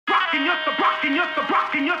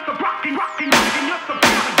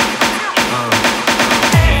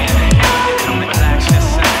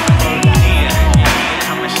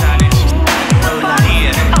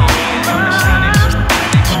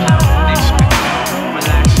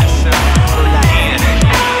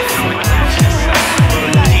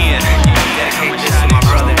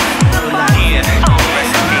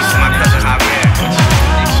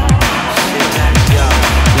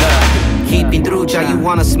You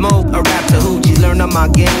wanna smoke or rap to hoochies? Learn on my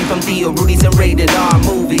game from Theo, Rudy's and rated R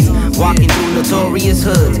movies. Walking through notorious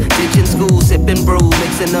hoods, ditching school, sipping brew,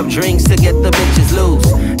 mixing up drinks to get the bitches loose.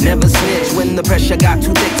 Never snitch when the pressure got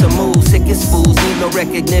too thick to move. Sickest fools need no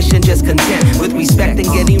recognition, just content with respect and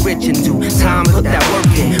getting rich in due time. Put that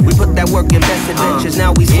work in, we put that work in best adventures.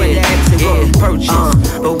 Now we sweat the exit what we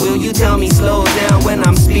purchase. But will you tell me slow down when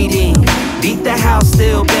I'm speeding? Beat the house,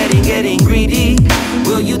 still betting, getting greedy.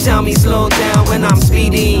 Will you tell me slow down when I'm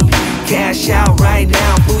speeding? Cash out right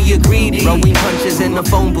now, fool, you greedy. Throwing punches in the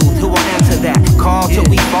phone booth, who will answer that? Call till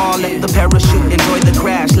we fall, let the parachute enjoy the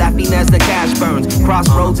crash. Laughing as the cash burns,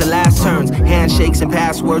 crossroads and last turns. Handshakes and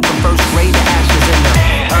passwords from first grade to ashes in the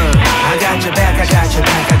I got your back, I got your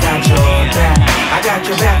back, I got your back. I got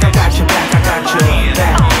your back, I got your back, I got your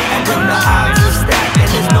back. And when the odds are stacked and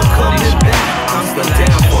there's no coming back, I'm still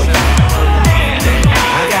down for you.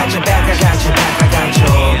 I got your back, I got your back, I got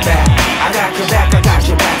your back. I got your back, I got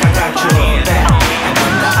your back, I got your back. And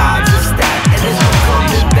when the odds are stacked and there's no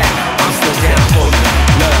coming back, I'm still down for you.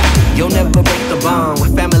 Look, you'll never break the bond.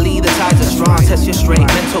 With family, the ties are strong. Test your straight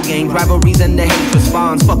mental games, rivalries and the hate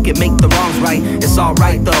responds. Fuck it, make the wrongs right. It's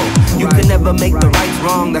alright though. You can never make the rights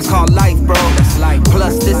wrong. That's called life, bro. That's life.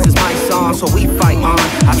 Plus, this is my song, so we fight on.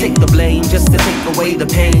 I take the blame just to take away the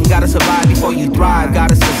pain. Gotta survive before you thrive.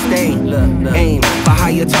 Gotta sustain. Aim for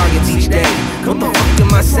higher targets each day. What the fuck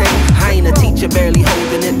am I saying? I ain't a teacher, barely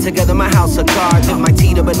holding it together. My house of cards, if my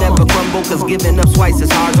teeter but never crumble. Cause giving up's twice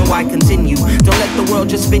as hard, so I continue. Don't let the world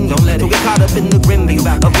just spin you. Don't get caught up in the grim view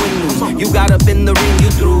of win-lose. You got up in the ring, you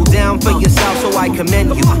threw down for yourself, so I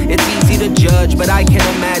commend you. It's easy to judge, but I can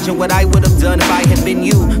imagine what I would have done if I had been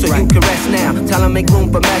you. So you can rest now, tell them make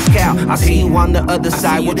room for Mescal. I see you on the other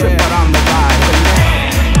side, we'll trip out on the ride.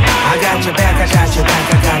 I got your back, I got your back,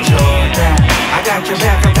 I got your back. I got your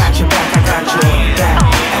back, I got your back, I got your back.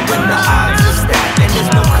 And when the odds are stacked and there's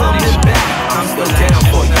no coming back, I'm still down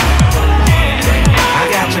for you. I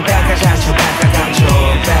got your back, I got your back, I got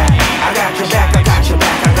your back. I got your back, I got your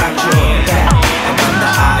back, I got your back. And when the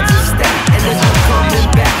odds are stacked and there's no coming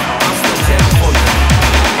back, I'm still down for you.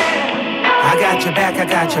 I got your back, I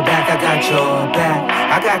got your back, I got your back.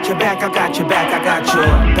 I got your back, I got your back, I got your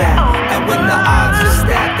back. And when the odds are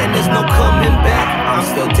stacked and there's no coming back, I'm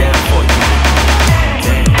still down for you.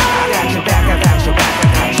 I got your back, I got your back, I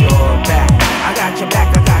got your back. I got your back,